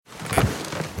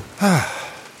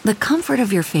The comfort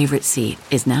of your favorite seat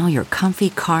is now your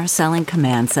comfy car selling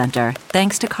command center,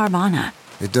 thanks to Carvana.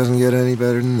 It doesn't get any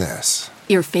better than this.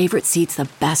 Your favorite seat's the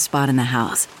best spot in the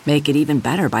house. Make it even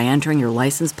better by entering your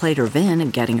license plate or VIN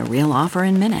and getting a real offer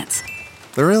in minutes.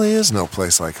 There really is no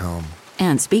place like home.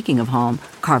 And speaking of home,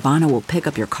 Carvana will pick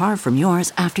up your car from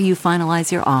yours after you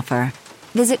finalize your offer.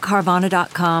 Visit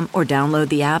Carvana.com or download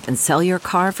the app and sell your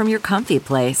car from your comfy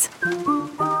place.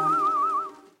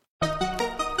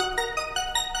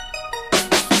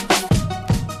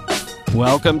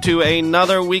 Welcome to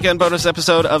another weekend bonus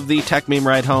episode of the Tech Meme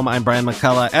Ride Home. I'm Brian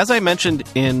McCullough. As I mentioned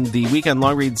in the Weekend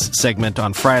Long Reads segment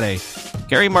on Friday,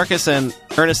 Gary Marcus and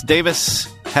Ernest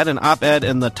Davis had an op-ed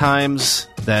in the Times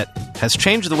that has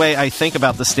changed the way I think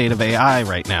about the state of AI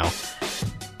right now.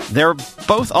 They're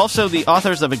both also the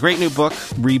authors of a great new book,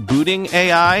 Rebooting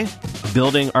AI,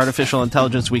 Building Artificial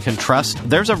Intelligence We Can Trust.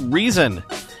 There's a reason,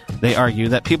 they argue,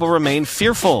 that people remain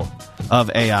fearful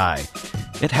of AI.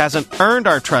 It hasn't earned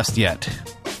our trust yet.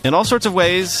 In all sorts of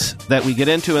ways that we get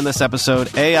into in this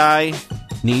episode, AI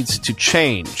needs to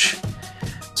change.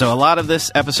 So a lot of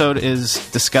this episode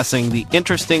is discussing the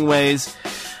interesting ways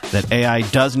that AI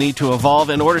does need to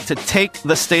evolve in order to take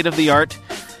the state of the art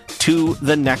to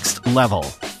the next level.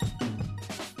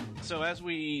 So as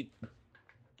we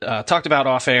talked about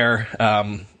off air,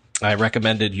 I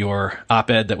recommended your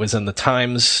op-ed that was in the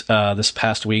Times this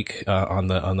past week on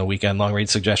the Weekend Long Read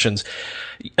Suggestions.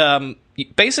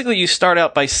 Basically, you start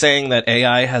out by saying that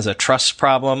AI has a trust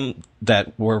problem,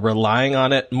 that we're relying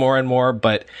on it more and more,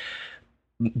 but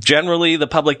generally the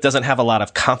public doesn't have a lot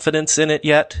of confidence in it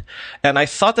yet. And I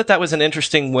thought that was an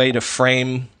interesting way to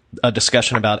frame a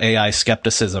discussion about AI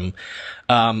skepticism.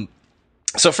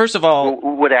 So first of all...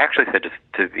 What I actually said, just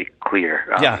to be clear...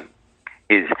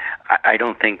 is I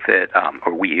don't think that,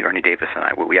 or we, Ernie Davis and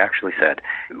I, what we actually said,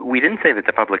 we didn't say that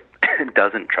the public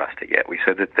doesn't trust it yet. We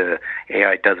said that the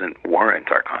AI doesn't warrant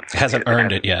our confidence. Hasn't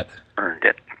earned it yet. Earned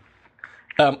it.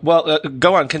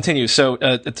 Go on, continue. So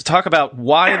to talk about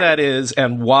why that is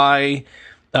and why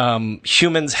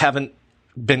humans haven't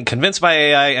been convinced by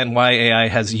AI and why AI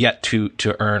has yet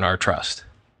to earn our trust.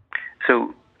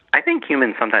 So I think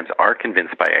humans sometimes are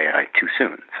convinced by AI too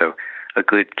soon. So a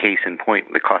good case in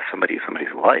point that cost somebody's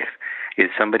life is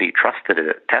somebody trusted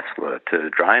a Tesla to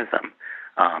drive them.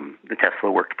 The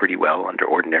Tesla worked pretty well under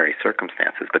ordinary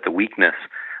circumstances, but the weakness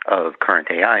of current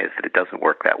AI is that it doesn't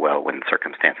work that well when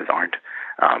circumstances aren't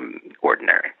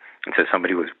ordinary. And so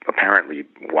somebody was apparently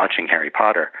watching Harry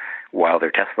Potter while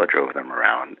their Tesla drove them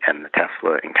around, and the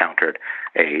Tesla encountered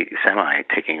a semi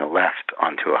taking a left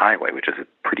onto a highway, which is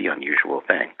a pretty unusual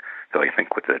thing. So I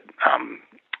think what the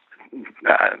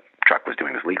truck was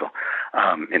doing was legal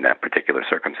in that particular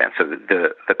circumstance. So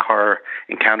the car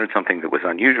encountered something that was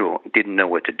unusual, didn't know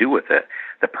what to do with it.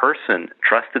 The person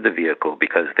trusted the vehicle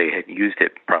because they had used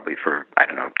it probably for,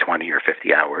 20 or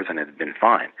 50 hours, and it had been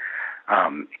fine.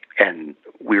 And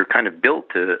we were kind of built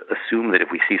to assume that if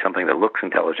we see something that looks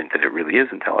intelligent, that it really is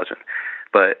intelligent.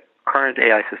 But current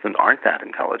AI systems aren't that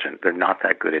intelligent. They're not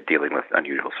that good at dealing with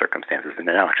unusual circumstances. And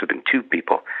there have now actually been 2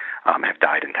 people have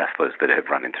died in Teslas that have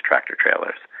run into tractor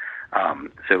trailers.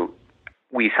 So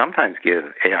we sometimes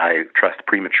give AI trust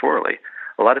prematurely.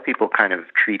 A lot of people kind of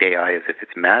treat AI as if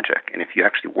it's magic. And if you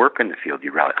actually work in the field,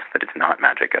 you realize that it's not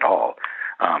magic at all.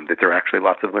 That there are actually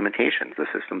lots of limitations. The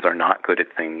systems are not good at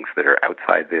things that are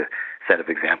outside the set of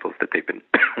examples that they've been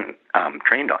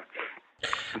trained on.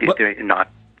 They're not.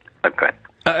 Go ahead.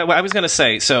 I was going to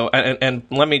say, so, and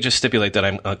let me just stipulate that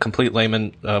I'm a complete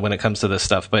layman when it comes to this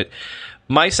stuff, but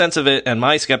my sense of it and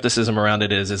my skepticism around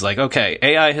it is like, okay,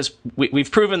 AI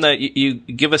we've proven that you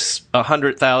give us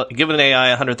give an AI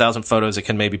 100,000 photos, it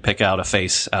can maybe pick out a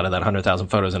face out of that 100,000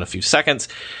 photos in a few seconds.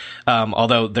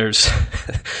 Although there's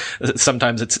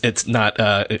sometimes it's not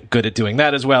good at doing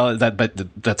that as well.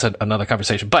 But that's another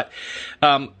conversation. But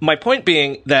my point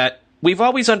being that we've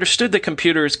always understood that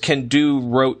computers can do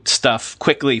rote stuff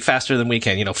quickly, faster than we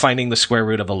can, finding the square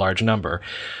root of a large number.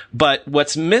 But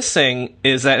what's missing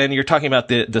is that, and you're talking about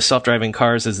the self-driving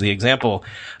cars as the example,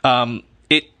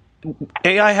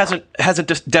 AI hasn't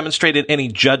just demonstrated any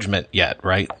judgment yet,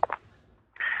 right?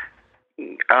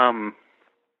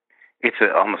 It's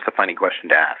almost a funny question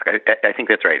to ask. I think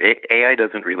that's right. AI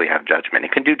doesn't really have judgment.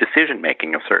 It can do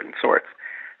decision-making of certain sorts.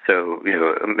 So,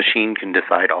 a machine can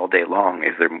decide all day long,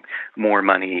 is there more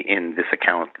money in this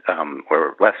account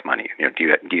or less money? Do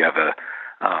you have a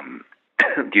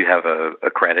do you have a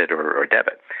credit or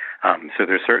debit? So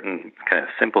there's certain kind of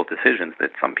simple decisions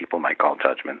that some people might call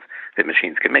judgments that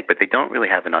machines can make, but they don't really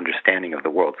have an understanding of the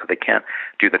world, so they can't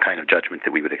do the kind of judgment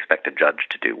that we would expect a judge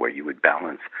to do, where you would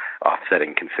balance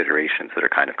offsetting considerations that are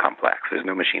kind of complex. There's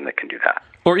no machine that can do that.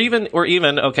 Or even,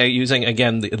 okay, using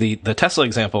again the Tesla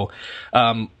example,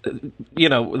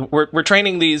 we're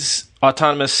training these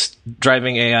autonomous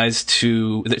driving AIs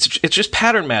to, it's just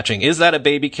pattern matching. Is that a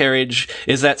baby carriage?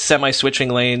 Is that semi-switching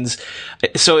lanes?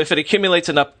 So if it accumulates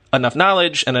enough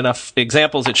knowledge and enough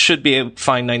examples, it should be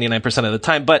fine 99% of the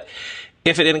time. But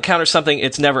if it encounters something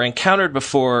it's never encountered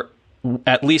before,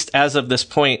 at least as of this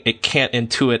point, it can't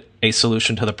intuit a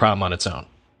solution to the problem on its own.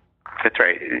 That's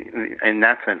right. In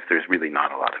that sense, there's really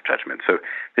not a lot of judgment. So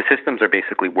the systems are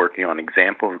basically working on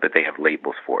examples that they have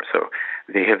labels for. So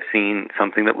they have seen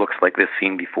something that looks like this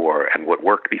scene before, and what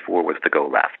worked before was to go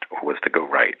left, or was to go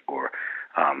right, or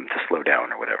to slow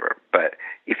down, or whatever. But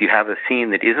if you have a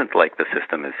scene that isn't like the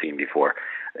system has seen before,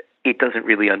 it doesn't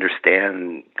really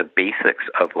understand the basics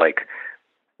of like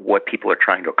what people are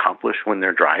trying to accomplish when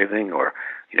they're driving, or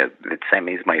that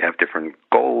semis might have different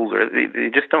goals, or they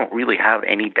just don't really have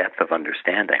any depth of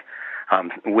understanding.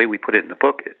 The way we put it in the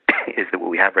book is that what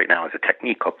we have right now is a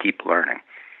technique called deep learning.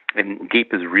 And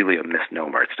deep is really a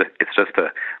misnomer. It's just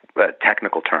a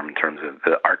technical term in terms of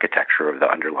the architecture of the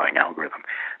underlying algorithm.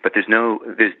 But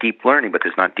there's deep learning, but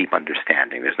there's not deep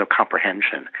understanding. There's no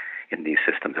comprehension in these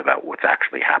systems about what's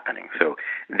actually happening. So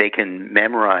they can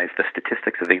memorize the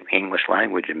statistics of the English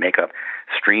language and make up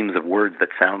streams of words that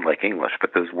sound like English,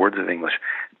 but those words of English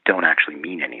don't actually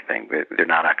mean anything. They're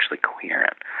not actually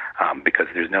coherent, because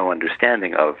there's no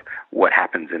understanding of what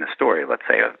happens in a story, let's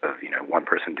say, of one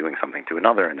person doing something to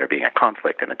another, and there being a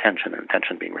conflict and a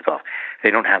tension being resolved.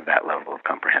 They don't have that level of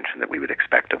comprehension that we would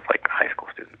expect of like high school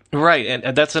students. Right,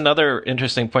 and that's another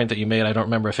interesting point that you made. I don't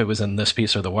remember if it was in this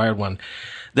piece or the Wired one,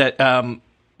 that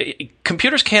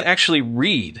computers can't actually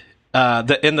read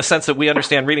in the sense that we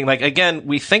understand reading. Like, again,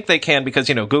 we think they can because,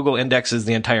 Google indexes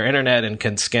the entire internet and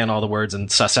can scan all the words and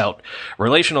suss out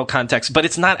relational context, but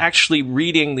it's not actually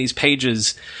reading these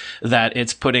pages that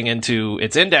it's putting into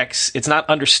its index. It's not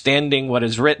understanding what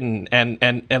is written.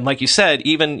 And like you said,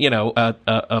 even, a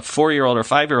 4-year-old or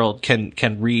 5-year-old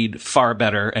can read far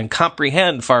better and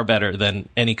comprehend far better than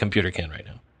any computer can right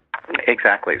now.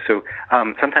 Exactly. So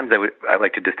sometimes I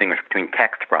like to distinguish between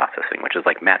text processing, which is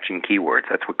like matching keywords.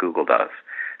 That's what Google does.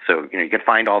 So you can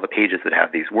find all the pages that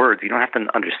have these words. You don't have to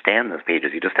understand those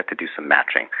pages. You just have to do some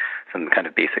matching, some kind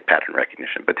of basic pattern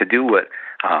recognition. But to do what,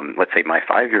 let's say, my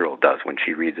 5-year-old does when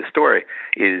she reads a story,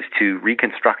 is to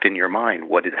reconstruct in your mind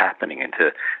what is happening and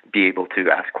to be able to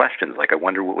ask questions like, I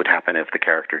wonder what would happen if the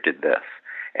character did this.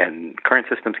 And current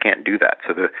systems can't do that.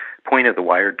 So the point of the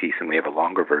Wired piece, and we have a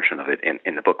longer version of it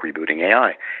in the book Rebooting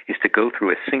AI, is to go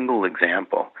through a single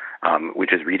example,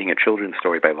 which is reading a children's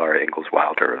story by Laura Ingalls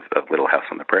Wilder of Little House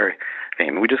on the Prairie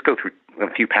fame. We just go through a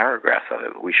few paragraphs of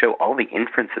it. We show all the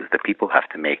inferences that people have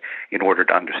to make in order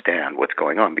to understand what's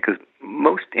going on, because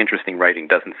most interesting writing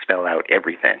doesn't spell out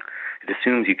everything. It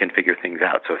assumes you can figure things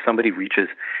out. So if somebody reaches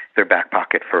their back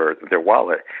pocket for their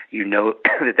wallet,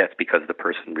 that that's because the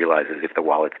person realizes if the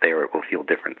wallet's there, it will feel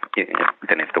different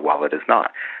than if the wallet is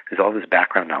not. There's all this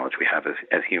background knowledge we have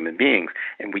as human beings,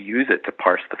 and we use it to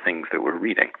parse the things that we're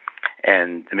reading.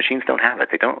 And the machines don't have it.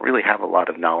 They don't really have a lot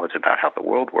of knowledge about how the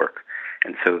world works.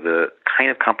 And so the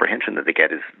kind of comprehension that they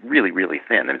get is really, really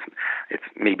thin. And it's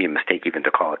maybe a mistake even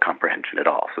to call it comprehension at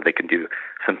all. So they can do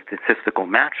some statistical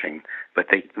matching, but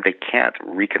they can't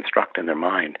reconstruct in their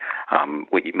mind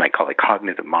what you might call a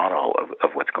cognitive model of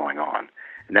what's going on.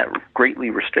 And that greatly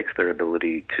restricts their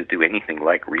ability to do anything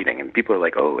like reading. And people are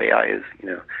like, oh, AI is,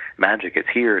 magic. It's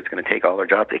here. It's going to take all our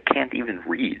jobs. They can't even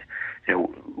read.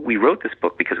 We wrote this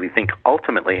book because we think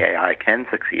ultimately AI can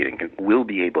succeed and will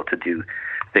be able to do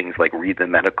things like read the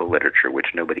medical literature, which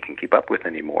nobody can keep up with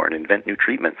anymore, and invent new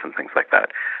treatments and things like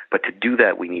that. But to do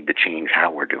that, we need to change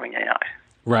how we're doing AI.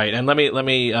 Right, and let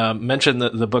me mention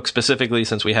the book specifically,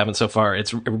 since we haven't so far.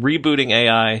 It's Rebooting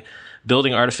AI,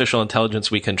 Building Artificial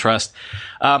Intelligence We Can Trust.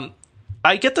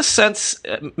 I get the sense,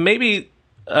 maybe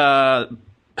I'm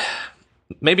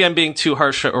being too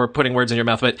harsh or putting words in your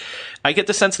mouth, but I get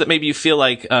the sense that maybe you feel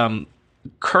like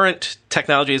current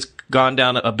technology has gone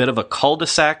down a bit of a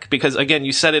cul-de-sac, because again,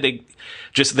 you said it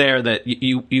just there that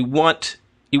you want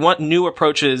new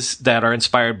approaches that are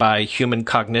inspired by human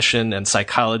cognition and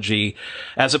psychology,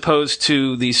 as opposed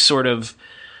to these sort of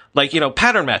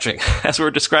pattern matching, as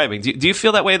we're describing. Do you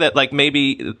feel that way, that like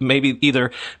maybe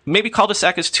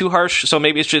cul-de-sac is too harsh, so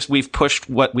maybe it's just we've pushed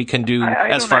what we can do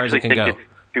as far as it can go? It's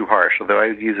too harsh, although I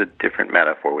would use a different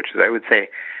metaphor, which is I would say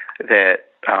that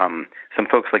some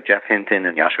folks like Jeff Hinton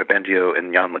and Yoshua Bengio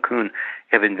and Jan LeCun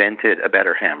have invented a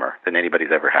better hammer than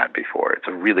anybody's ever had before. It's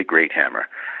a really great hammer.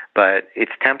 But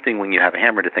it's tempting when you have a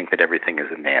hammer to think that everything is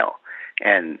a nail.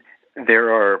 And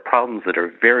there are problems that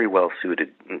are very well suited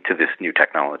to this new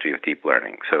technology of deep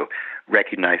learning. So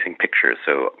recognizing pictures.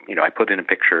 So, I put in a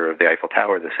picture of the Eiffel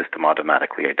Tower, the system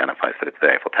automatically identifies that it's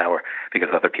the Eiffel Tower because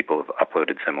other people have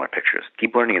uploaded similar pictures.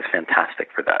 Deep learning is fantastic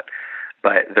for that.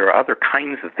 But there are other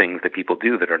kinds of things that people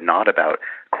do that are not about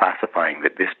classifying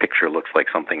that this picture looks like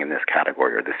something in this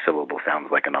category or this syllable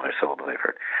sounds like another syllable they've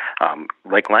heard.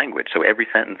 Like language. So every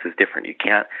sentence is different. You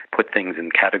can't put things in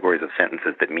categories of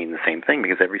sentences that mean the same thing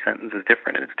because every sentence is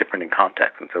different and it's different in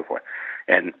context and so forth.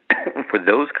 And for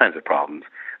those kinds of problems,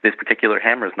 this particular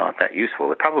hammer is not that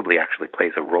useful. It probably actually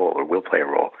plays a role or will play a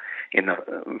role in the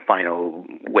final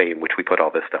way in which we put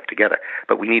all this stuff together.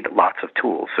 But we need lots of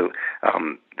tools. So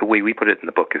the way we put it in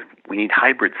the book is we need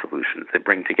hybrid solutions that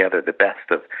bring together the best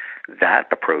of that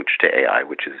approach to AI,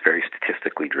 which is very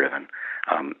statistically driven,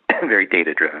 very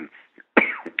data driven,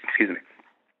 excuse me,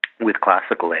 with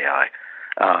classical AI,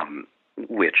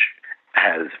 which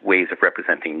has ways of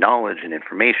representing knowledge and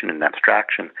information and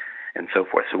abstraction and so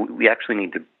forth. So we actually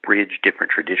need to bridge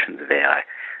different traditions of AI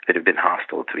that have been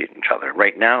hostile to each other.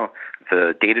 Right now,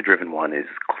 the data-driven one is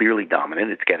clearly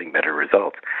dominant. It's getting better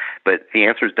results. But the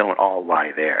answers don't all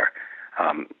lie there.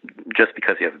 Just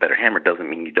because you have a better hammer doesn't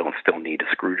mean you don't still need a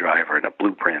screwdriver and a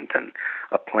blueprint and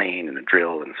a plane and a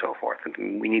drill and so forth.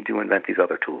 And we need to invent these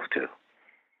other tools too.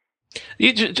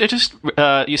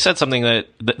 You said something that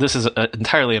this is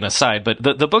entirely an aside, but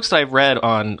the books that I've read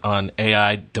on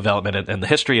AI development and the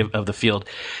history of the field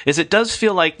is it does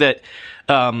feel like that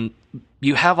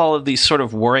you have all of these sort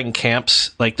of warring camps.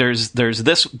 Like there's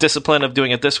this discipline of doing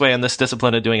it this way and this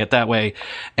discipline of doing it that way,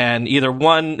 and either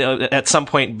one at some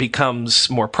point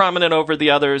becomes more prominent over the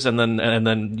others, and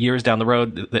then years down the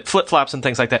road it flip flops and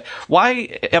things like that.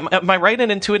 Why am I right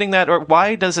in intuiting that, or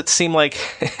why does it seem like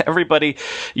everybody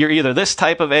you're either this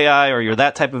type of AI or you're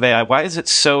that type of AI? Why is it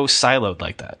so siloed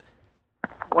like that?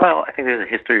 Well, I think there's a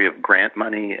history of grant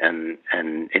money and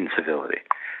incivility.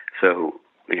 So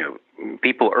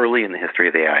people early in the history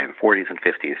of AI in the 40s and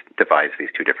 50s devised these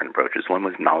two different approaches. One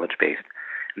was knowledge-based,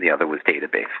 and the other was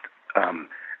data-based,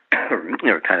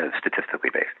 kind of statistically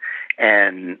based.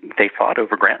 And they fought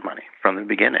over grant money from the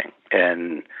beginning.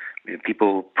 And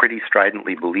people pretty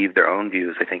stridently believed their own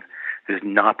views. I think there's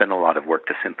not been a lot of work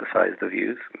to synthesize the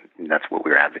views, and that's what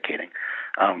we're advocating.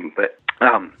 But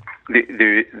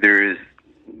there's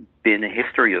been a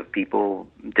history of people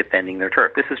defending their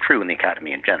turf. This is true in the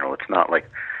academy in general. It's not like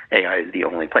AI is the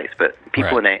only place, but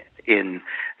people in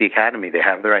the academy, they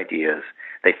have their ideas.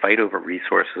 They fight over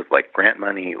resources like grant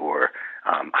money or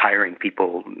hiring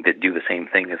people that do the same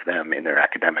thing as them in their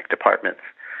academic departments.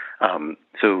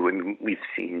 So we've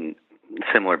seen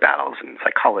similar battles in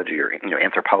psychology or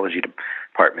anthropology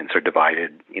departments are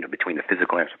divided between the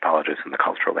physical anthropologists and the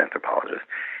cultural anthropologists.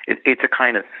 It's a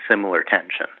kind of similar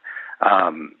tension.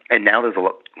 And now there's a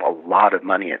lot of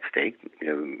money at stake,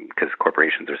 because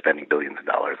corporations are spending billions of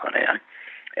dollars on AI,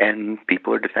 and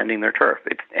people are defending their turf.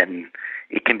 And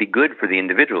it can be good for the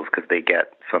individuals because they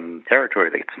get some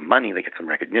territory, they get some money, they get some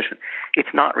recognition.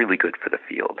 It's not really good for the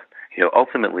field.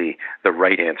 Ultimately, the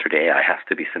right answer to AI has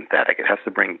to be synthetic. It has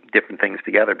to bring different things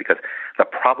together because the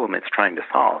problem it's trying to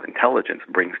solve, intelligence,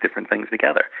 brings different things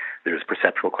together. There's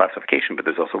perceptual classification, but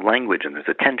there's also language, and there's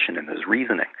attention, and there's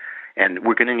reasoning. And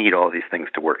we're going to need all these things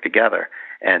to work together.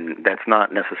 And that's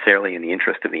not necessarily in the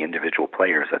interest of the individual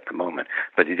players at the moment,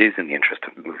 but it is in the interest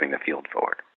of moving the field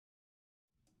forward.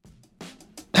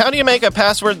 How do you make a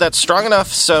password that's strong enough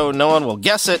so no one will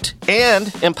guess it, and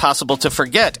impossible to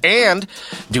forget, and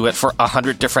do it for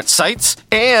 100 different sites,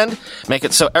 and make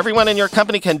it so everyone in your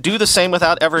company can do the same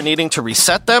without ever needing to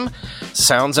reset them?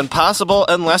 Sounds impossible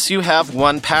unless you have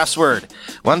 1Password.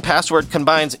 1Password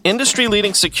combines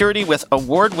industry-leading security with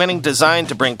award-winning design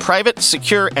to bring private,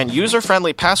 secure, and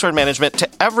user-friendly password management to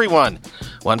everyone.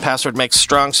 1Password makes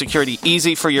strong security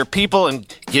easy for your people and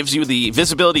gives you the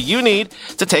visibility you need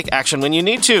to take action when you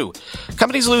need to.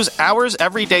 Companies lose hours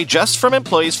every day just from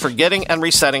employees forgetting and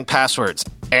resetting passwords.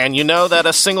 And you know that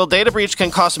a single data breach can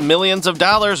cost millions of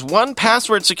dollars.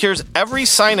 1Password secures every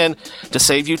sign-in to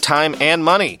save you time and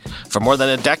money. For more than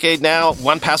a decade now,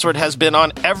 1Password has been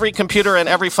on every computer and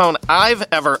every phone I've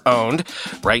ever owned.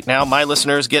 Right now, my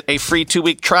listeners get a free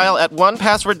 2-week trial at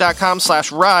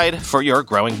onepassword.com/ride for your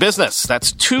growing business.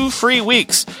 That's 2 free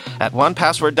weeks at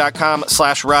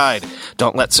onepassword.com/ride.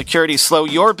 Don't let security slow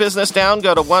your business down.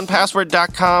 Go to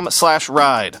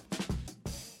onepassword.com/ride.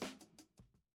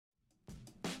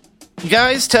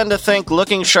 Guys tend to think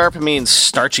looking sharp means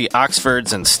starchy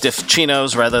Oxfords and stiff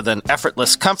chinos rather than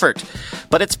effortless comfort.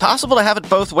 But it's possible to have it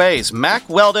both ways. Mack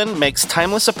Weldon makes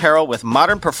timeless apparel with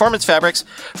modern performance fabrics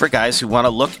for guys who want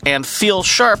to look and feel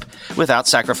sharp without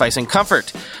sacrificing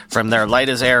comfort. From their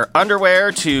light-as-air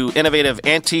underwear to innovative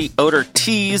anti-odor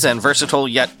tees and versatile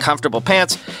yet comfortable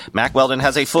pants, Mack Weldon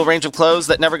has a full range of clothes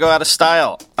that never go out of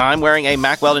style. I'm wearing a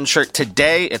Mack Weldon shirt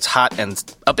today. It's hot and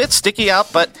a bit sticky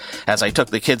out, but as I took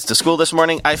the kids to school this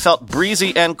morning, I felt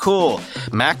breezy and cool.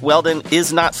 Mack Weldon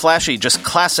is not flashy, just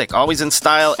classic, always in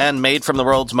style and made from the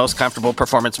world's most comfortable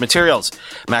performance materials.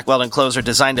 Mack Weldon clothes are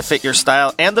designed to fit your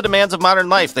style and the demands of modern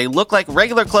life. They look like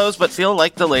regular clothes, but feel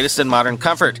like the latest in modern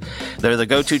comfort. They're the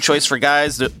go-to choice for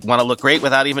guys that want to look great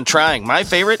without even trying. My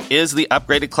favorite is the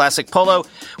upgraded classic polo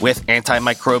with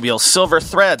antimicrobial silver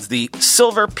threads, the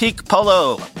Silver Peak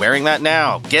Polo. Wearing that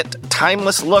now. Get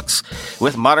timeless looks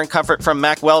with modern comfort from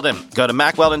Mack Weldon. Go to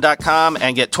MackWeldon.com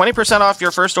and get 20% off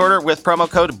your first order with promo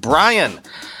code Brian.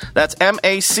 That's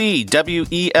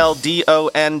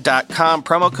MackWeldon.com,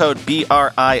 promo code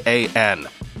BRIAN.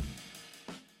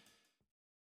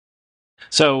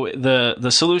 So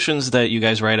the solutions that you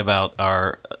guys write about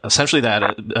are essentially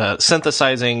that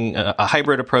synthesizing a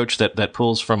hybrid approach that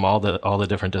pulls from all the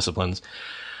different disciplines,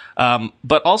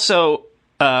 but also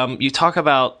you talk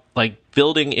about like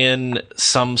building in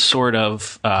some sort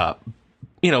of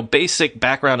basic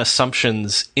background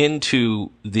assumptions into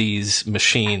these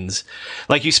machines.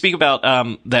 Like you speak about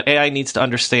that AI needs to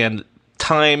understand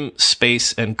time,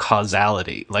 space, and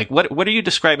causality. Like what are you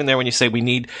describing there when you say we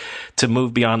need to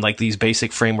move beyond like these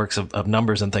basic frameworks of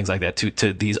numbers and things like that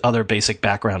to these other basic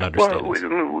background understandings?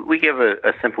 Well, we give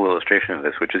a simple illustration of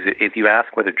this, which is if you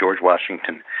ask whether George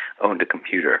Washington owned a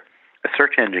computer, a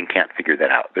search engine can't figure that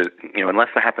out. Unless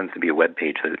there happens to be a web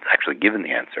page that it's actually given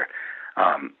the answer.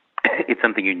 It's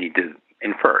something you need to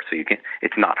infer. So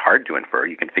it's not hard to infer.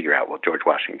 You can figure out, well, George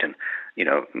Washington,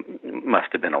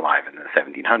 must have been alive in the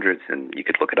 1700s, and you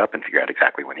could look it up and figure out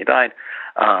exactly when he died.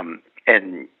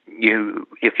 And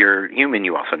if you're human,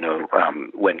 you also know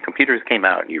when computers came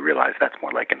out, and you realize that's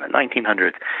more like in the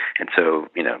 1900s. And so,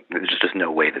 there's just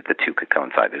no way that the two could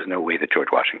coincide. There's no way that George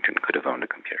Washington could have owned a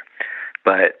computer.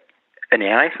 But an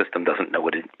AI system doesn't know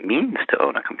what it means to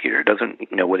own a computer. It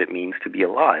doesn't know what it means to be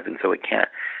alive, and so it can't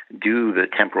do the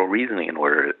temporal reasoning in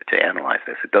order to analyze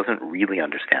this. It doesn't really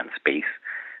understand space,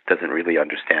 doesn't really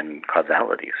understand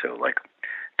causality. So, like,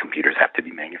 computers have to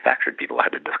be manufactured. People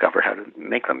had to discover how to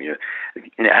make them.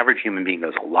 An average human being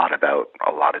knows a lot about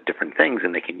a lot of different things,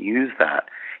 and they can use that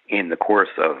in the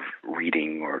course of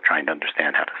reading or trying to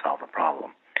understand how to solve a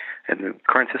problem. And the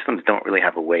current systems don't really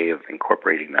have a way of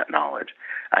incorporating that knowledge.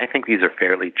 I think these are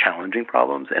fairly challenging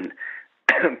problems, and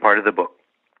part of the book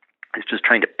is just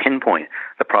trying to pinpoint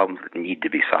the problems that need to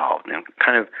be solved. And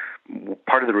kind of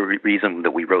part of the reason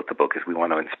that we wrote the book is we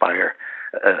want to inspire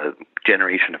a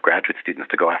generation of graduate students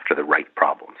to go after the right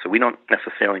problems. So we don't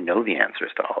necessarily know the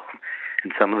answers to all of them.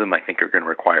 And some of them, I think, are going to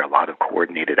require a lot of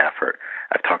coordinated effort.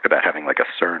 I've talked about having like a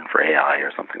CERN for AI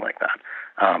or something like that.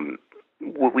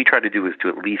 What we try to do is to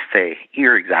at least say,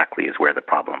 here exactly is where the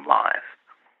problem lies.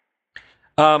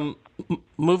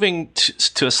 Moving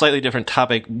to a slightly different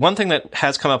topic, one thing that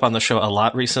has come up on the show a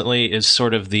lot recently is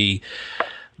sort of the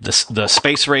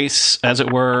space race, as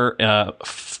it were,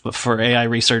 for AI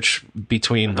research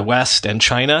between the West and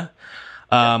China.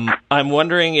 I'm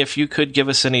wondering if you could give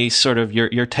us any sort of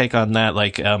your take on that.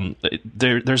 Like,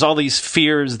 there's all these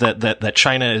fears that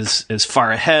China is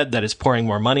far ahead, that is pouring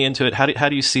more money into it. How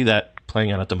do you see that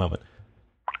playing out at the moment?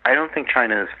 I don't think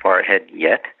China is far ahead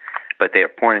yet, but they are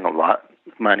pouring a lot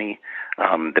of money.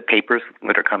 The papers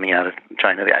that are coming out of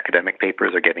China, the academic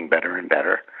papers, are getting better and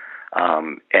better.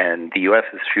 And the U.S.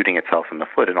 is shooting itself in the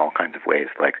foot in all kinds of ways,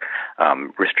 like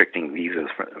restricting visas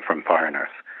from foreigners,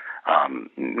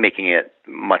 making it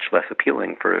much less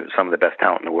appealing for some of the best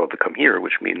talent in the world to come here,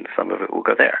 which means some of it will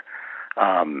go there.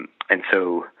 And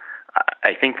so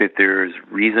I think that there's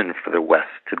reason for the West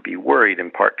to be worried,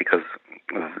 in part because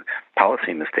of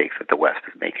policy mistakes that the West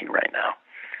is making right now.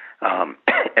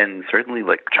 And certainly,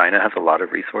 like, China has a lot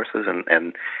of resources,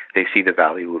 and they see the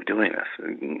value of doing this.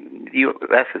 The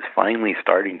U.S. is finally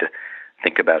starting to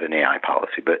think about an AI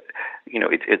policy, but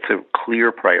it's a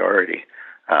clear priority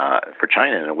for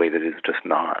China in a way that is just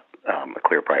not a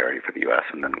clear priority for the U.S.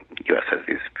 And then the U.S. has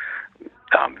these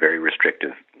very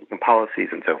restrictive policies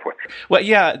and so forth. Well,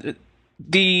 yeah,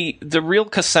 the real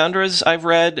Cassandras I've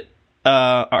read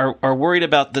are worried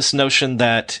about this notion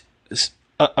that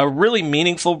a really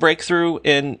meaningful breakthrough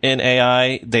in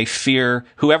AI, they fear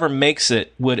whoever makes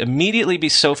it would immediately be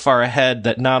so far ahead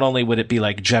that not only would it be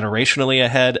like generationally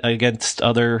ahead against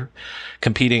other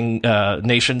competing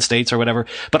nation states or whatever,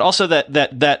 but also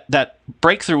that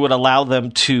breakthrough would allow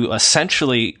them to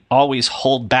essentially always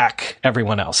hold back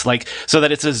everyone else, like so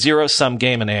that it's a zero-sum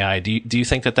game in AI. Do you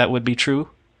think that would be true?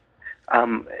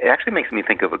 It actually makes me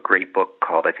think of a great book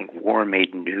called, I think, War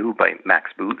Made New by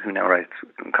Max Boot, who now writes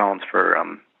columns for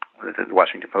the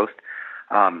Washington Post.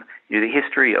 The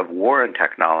history of war and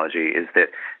technology is that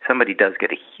somebody does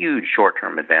get a huge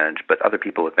short-term advantage, but other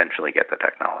people eventually get the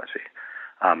technology.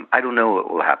 I don't know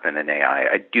what will happen in AI.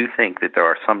 I do think that there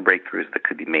are some breakthroughs that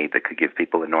could be made that could give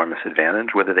people enormous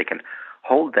advantage. Whether they can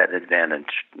hold that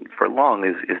advantage for long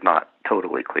is not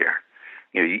totally clear.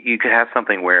 You could have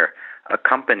something where a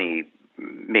company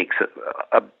makes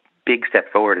a big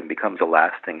step forward and becomes a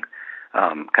lasting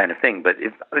kind of thing, but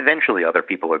eventually other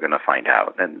people are going to find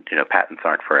out, and patents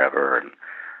aren't forever,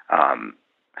 and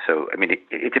so I mean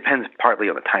it depends partly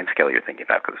on the time scale you're thinking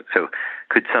about. So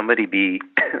could somebody be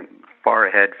far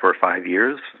ahead for 5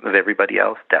 years of everybody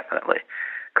else? Definitely.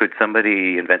 Could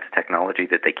somebody invent a technology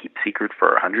that they keep secret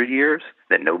for 100 years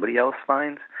that nobody else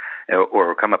finds,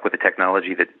 or come up with a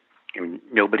technology that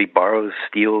nobody borrows,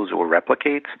 steals, or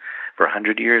replicates for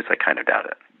 100 years? I kind of doubt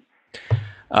it.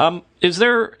 Is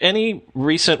there any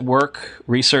recent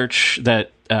research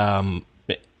that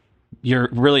you're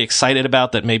really excited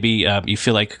about that maybe you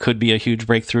feel like could be a huge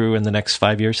breakthrough in the next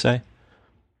 5 years, say?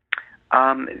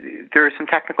 There are some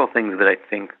technical things that I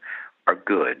think are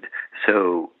good.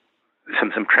 So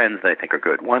some trends that I think are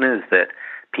good. One is that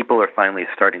people are finally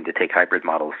starting to take hybrid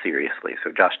models seriously.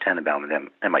 So Josh Tenenbaum at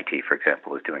MIT, for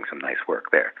example, is doing some nice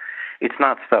work there. It's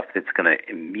not stuff that's going to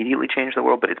immediately change the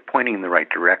world, but it's pointing in the right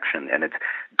direction. And it's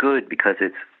good because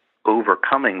it's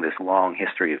overcoming this long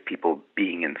history of people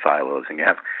being in silos. And you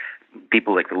have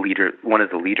people like one of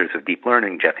the leaders of deep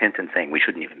learning, Jeff Hinton, saying we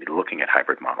shouldn't even be looking at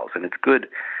hybrid models. And it's good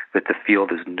that the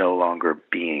field is no longer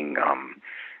being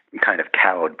kind of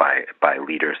cowed by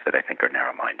leaders that I think are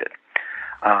narrow-minded.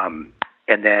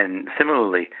 And then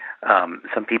similarly,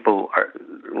 some people are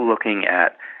looking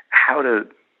at how to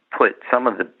put some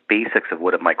of the basics of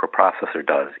what a microprocessor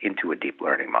does into a deep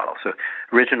learning model. So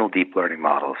original deep learning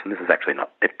models, and this is actually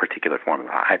not a particular form of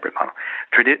a hybrid model,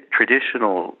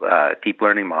 traditional deep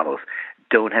learning models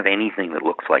don't have anything that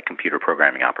looks like computer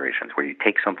programming operations, where you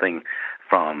take something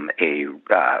from a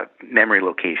memory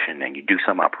location and you do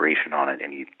some operation on it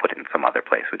and you put it in some other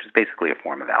place, which is basically a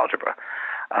form of algebra.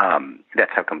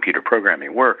 That's how computer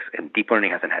programming works, and deep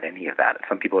learning hasn't had any of that.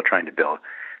 Some people are trying to build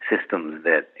systems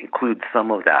that include some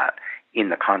of that in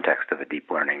the context of a deep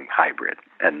learning hybrid,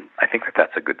 and I think that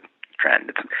that's a good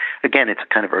trend. It's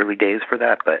kind of early days for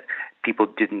that, but people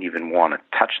didn't even want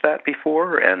to touch that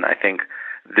before, and I think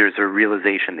there's a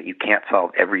realization that you can't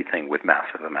solve everything with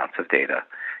massive amounts of data.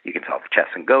 You can solve chess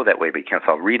and Go that way, but you can't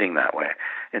solve reading that way.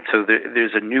 And so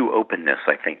there's a new openness,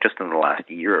 I think, just in the last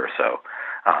year or so,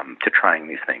 to trying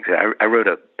these things. I wrote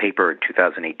a paper in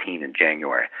 2018 in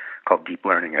January called Deep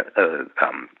Learning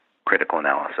Critical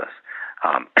Analysis,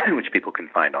 which people can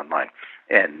find online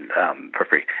and for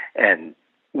free. And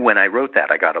when I wrote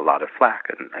that, I got a lot of flack,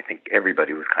 and I think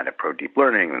everybody was kind of pro-deep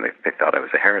learning, and they thought I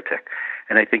was a heretic.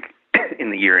 And I think in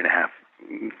the year and a half,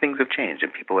 things have changed,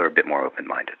 and people are a bit more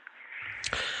open-minded.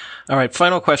 All right,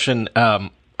 final question.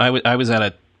 I was at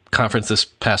a conference this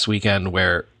past weekend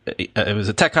where it was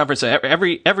a tech conference.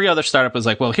 Every other startup was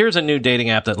like, well, here's a new dating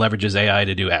app that leverages AI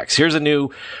to do X.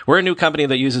 We're a new company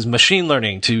that uses machine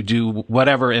learning to do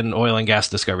whatever in oil and gas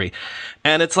discovery.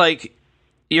 And it's like,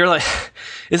 you're like,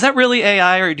 is that really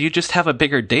AI, or do you just have a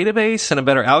bigger database and a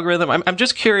better algorithm? I'm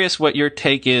just curious what your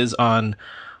take is on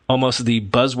almost the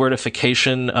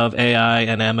buzzwordification of AI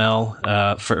and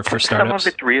ML for startups. Some of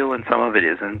it's real and some of it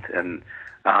isn't. And,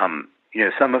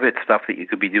 some of it's stuff that you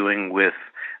could be doing with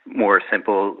more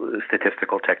simple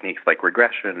statistical techniques like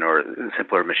regression, or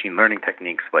simpler machine learning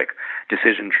techniques like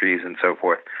decision trees and so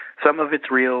forth. Some of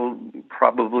it's real,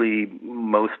 probably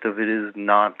most of it is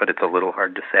not, but it's a little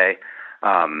hard to say.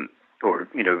 Or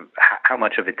how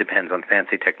much of it depends on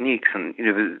fancy techniques. And,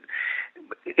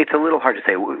 it's a little hard to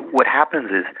say. What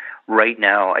happens is right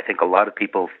now, I think a lot of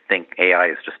people think AI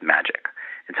is just magic.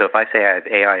 And so if I say I have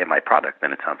AI in my product,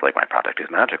 then it sounds like my product is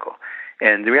magical.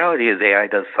 And the reality is AI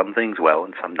does some things well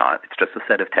and some not. It's just a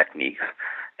set of techniques.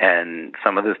 And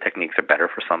some of those techniques are better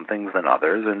for some things than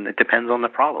others, and it depends on the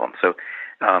problem. So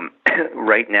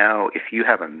right now, if you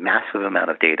have a massive amount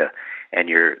of data and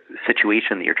your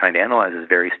situation that you're trying to analyze is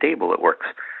very stable, it works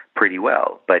pretty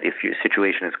well. But if your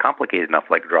situation is complicated enough,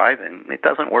 like driving, it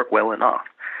doesn't work well enough.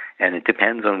 And it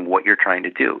depends on what you're trying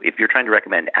to do. If you're trying to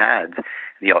recommend ads,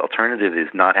 the alternative is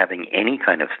not having any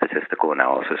kind of statistical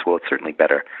analysis. Well, it's certainly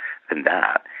better than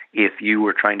that. If you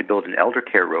were trying to build an elder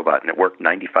care robot and it worked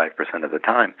 95% of the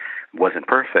time, wasn't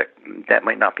perfect, that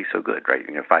might not be so good, right?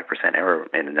 5% error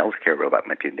in an elder care robot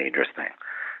might be a dangerous thing.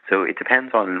 So it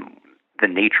depends on the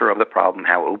nature of the problem,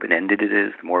 how open-ended it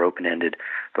is. The more open-ended,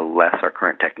 the less our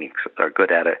current techniques are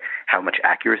good at it, how much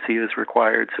accuracy is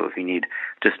required. So if you need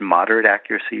just moderate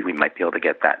accuracy, we might be able to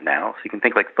get that now. So you can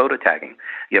think like photo tagging.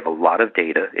 You have a lot of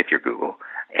data if you're Google,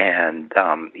 and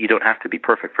you don't have to be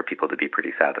perfect for people to be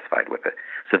pretty satisfied with it.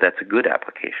 So that's a good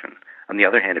application. On the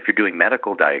other hand, if you're doing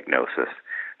medical diagnosis,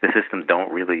 the systems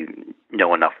don't really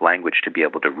know enough language to be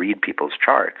able to read people's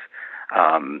charts.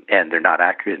 And they're not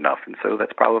accurate enough, and so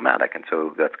that's problematic. And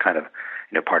so that's kind of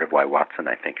part of why Watson,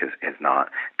 I think, has not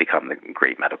become the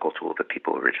great medical tool that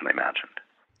people originally imagined.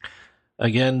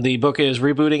 Again, the book is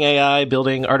Rebooting AI,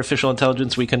 Building Artificial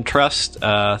Intelligence We Can Trust.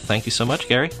 Thank you so much,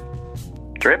 Gary.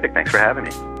 Terrific. Thanks for having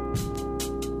me.